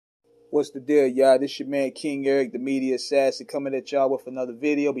What's the deal, y'all? This your man King Eric, the media assassin, coming at y'all with another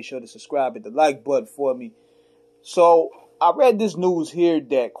video. Be sure to subscribe, hit the like button for me. So I read this news here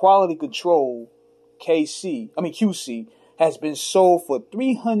that Quality Control QC has been sold for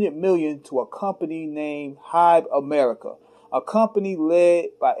 $300 million to a company named Hybe America, a company led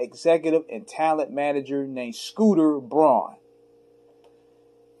by executive and talent manager named Scooter Braun.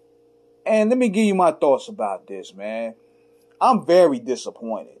 And let me give you my thoughts about this, man. I'm very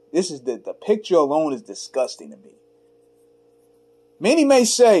disappointed. This is the picture alone is disgusting to me. Many may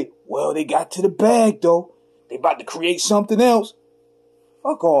say, well, they got to the bag though. They about to create something else.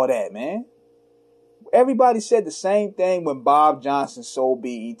 Fuck all that, man. Everybody said the same thing when Bob Johnson sold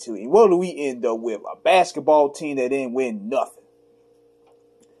BET. What do we end up with? A basketball team that didn't win nothing.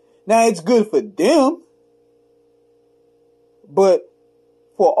 Now, it's good for them. But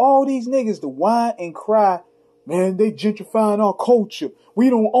for all these niggas to whine and cry, man, they gentrifying our culture. We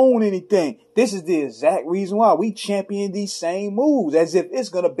don't own anything. This is the exact reason why we champion these same moves, as if it's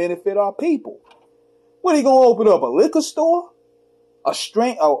going to benefit our people. What, are you going to open up a liquor store?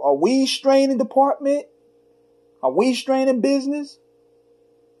 A weed straining department? A weed straining business?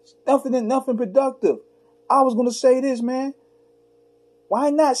 Nothing productive. I was going to say this, man. Why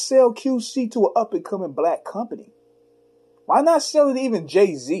not sell QC to an up-and-coming black company? Why not sell it to even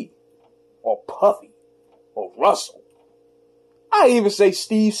Jay-Z or Puffy or Russell? I even say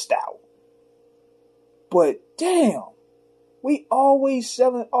Steve Stout. But damn, we always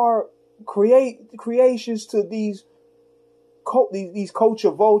selling our creations to these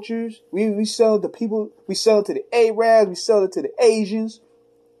culture vultures. We sell it to people. We sell it to the Arabs. We sell it to the Asians.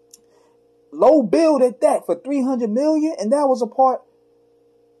 Low build at that for $300 million, and that was a part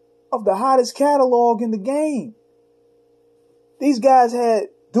of the hottest catalog in the game. These guys had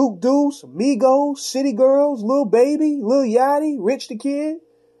Duke Deuce, Migos, City Girls, Lil Baby, Lil Yachty, Rich the Kid.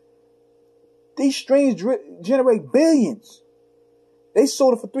 These streams generate billions. They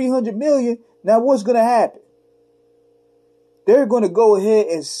sold it for $300 million. Now what's going to happen? They're going to go ahead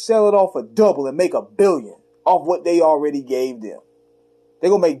and sell it off for double and make $1 billion off what they already gave them. They're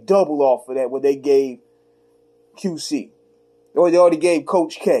going to make double off of that what they gave QC. Or they already gave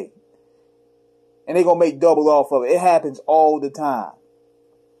Coach K. And they're going to make double off of it. It happens all the time.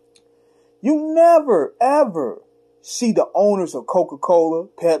 You never, ever see the owners of Coca-Cola,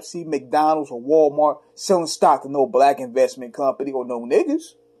 Pepsi, McDonald's, or Walmart selling stock to no black investment company or no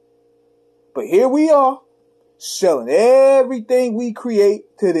niggas. But here we are, selling everything we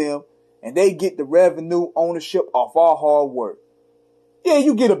create to them, and they get the revenue ownership off our hard work. Yeah,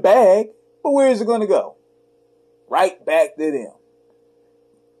 you get a bag, but where is it going to go? Right back to them.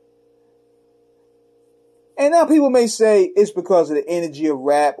 And now people may say it's because of the energy of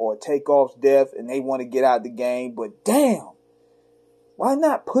rap or Takeoff's death and they want to get out the game. But damn, why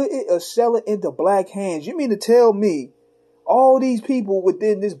not put it or sell it into black hands? You mean to tell me all these people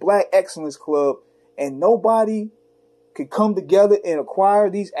within this Black Excellence Club and nobody could come together and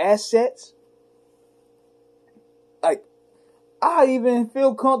acquire these assets? Like, I even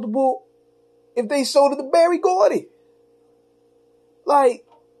feel comfortable if they sold it to Barry Gordy. Like,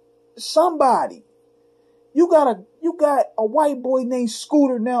 somebody. You got a white boy named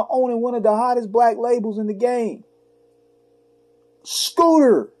Scooter now owning one of the hottest black labels in the game.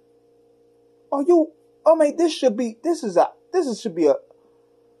 Scooter.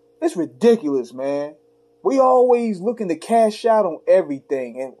 It's ridiculous, man. We always looking to cash out on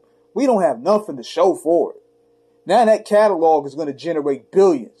everything and we don't have nothing to show for it. Now that catalog is going to generate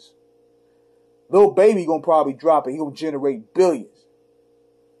billions. Lil Baby going to probably drop it. He going to generate billions.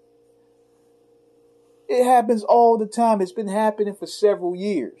 It happens all the time. It's been happening for several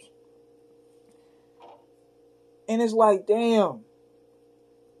years. And it's like, damn.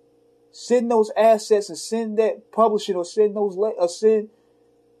 Send those assets and send that publishing or send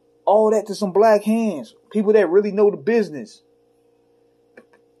all that to some black hands. People that really know the business.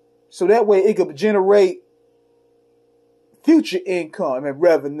 So that way it could generate future income and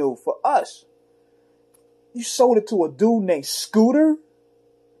revenue for us. You sold it to a dude named Scooter?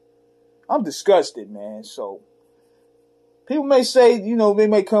 I'm disgusted, man. So people may say, they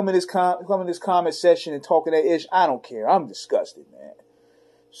may come in this comment section and talking that ish. I don't care. I'm disgusted, man.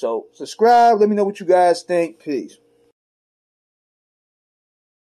 So subscribe. Let me know what you guys think. Peace.